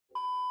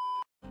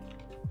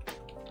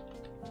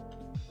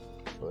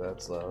Oh,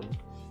 that's loud.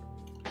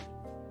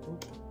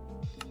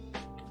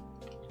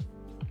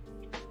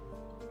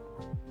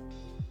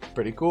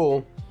 Pretty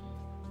cool.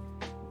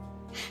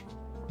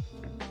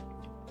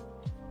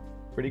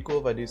 Pretty cool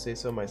if I do say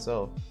so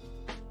myself.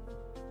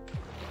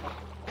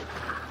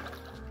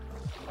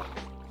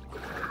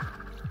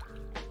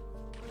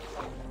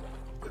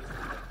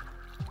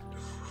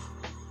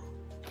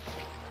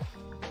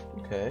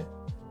 Okay.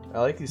 I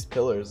like these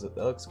pillars. That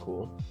looks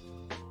cool.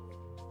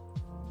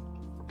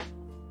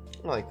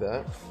 I like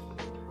that.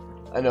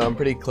 I know, I'm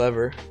pretty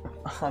clever.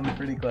 I'm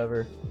pretty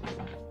clever.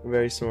 I'm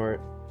very smart.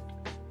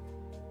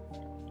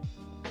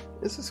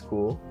 This is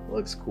cool. It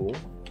looks cool.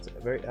 It's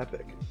very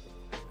epic.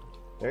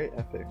 Very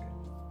epic.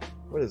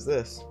 What is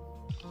this?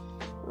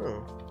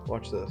 Oh,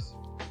 watch this.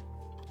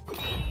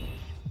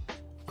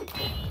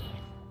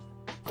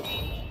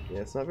 Yeah,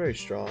 it's not very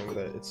strong, but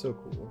it's so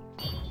cool.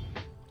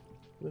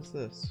 What is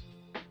this?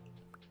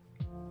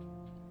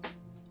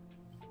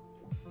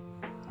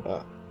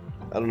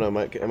 I don't know.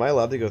 Am I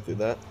allowed to go through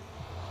that?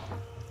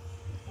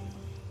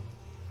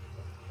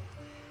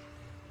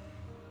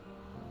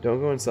 Don't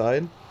go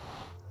inside?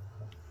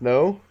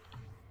 No?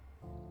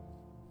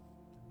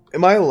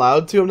 Am I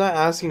allowed to? I'm not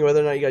asking whether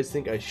or not you guys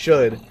think I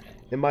should.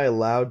 Am I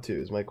allowed to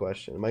is my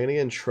question. Am I gonna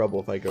get in trouble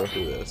if I go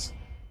through this?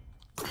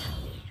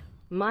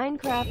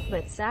 Minecraft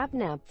but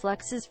Sapnap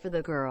flexes for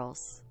the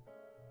girls.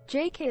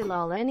 JK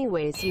lol.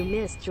 Anyways, you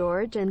missed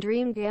George and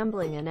Dream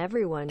gambling and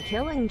everyone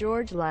killing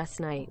George last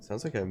night.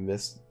 Sounds like I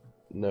missed...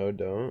 No,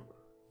 don't.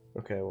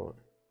 Okay, well,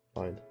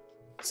 fine.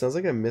 Sounds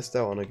like I missed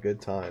out on a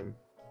good time.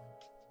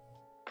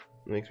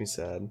 It makes me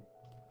sad.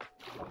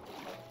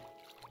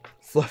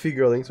 Fluffy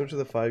girl, thanks so much for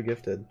the 5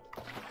 gifted.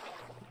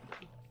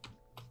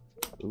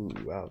 Ooh,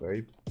 wow,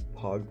 very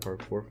pog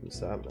parkour from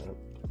Sapnap.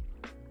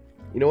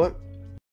 You know what?